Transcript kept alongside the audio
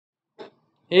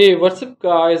Hey, what's up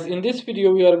guys? In this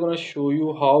video we are going to show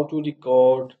you how to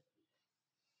record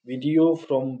video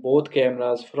from both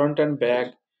cameras, front and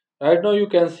back. Right now you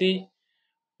can see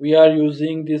we are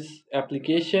using this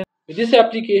application. With this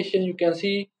application you can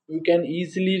see you can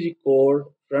easily record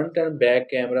front and back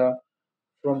camera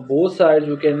from both sides.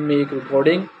 You can make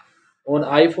recording on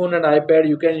iPhone and iPad.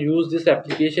 You can use this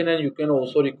application and you can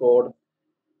also record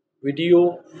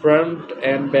video front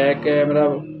and back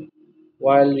camera.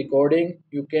 While recording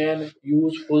you can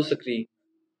use full screen.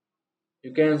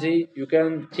 You can see you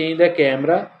can change the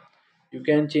camera. You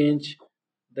can change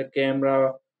the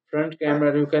camera, front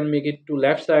camera. You can make it to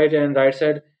left side and right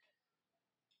side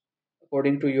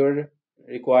according to your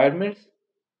requirements.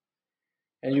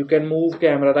 And you can move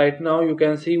camera. Right now you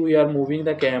can see we are moving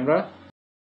the camera,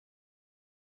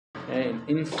 and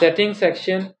in setting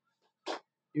section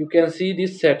you can see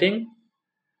this setting.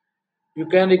 You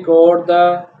can record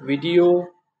the video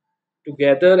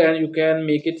together and you can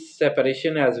make it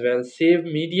separation as well, save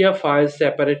media files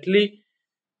separately.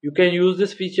 You can use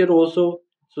this feature also.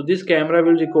 So this camera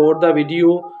will record the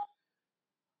video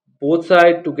both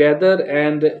side together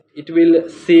and it will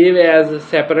save as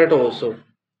separate also.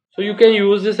 So you can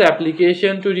use this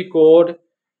application to record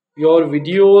your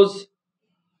videos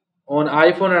on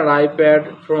iPhone and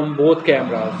iPad from both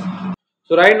cameras.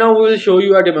 So right now we will show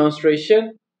you a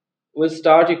demonstration. We'll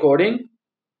start recording,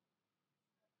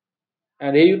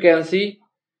 and here you can see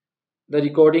the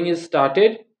recording is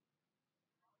started.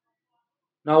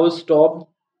 Now we'll stop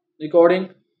recording.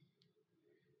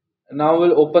 Now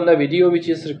we'll open the video which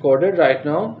is recorded right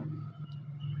now.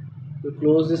 We'll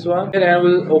close this one and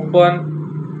we'll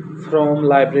open from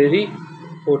library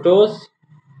photos,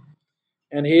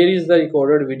 and here is the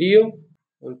recorded video.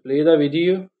 We'll play the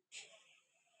video,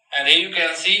 and here you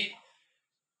can see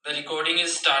the recording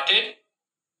is started.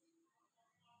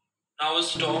 Now we'll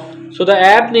stop. So the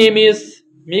app name is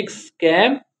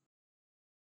MULTICAM.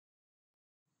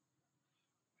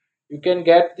 You can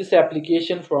get this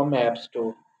application from App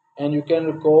Store and you can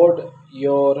record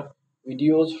your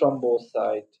videos from both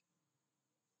sides.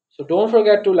 So don't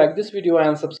forget to like this video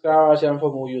and subscribe our channel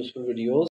for more useful videos.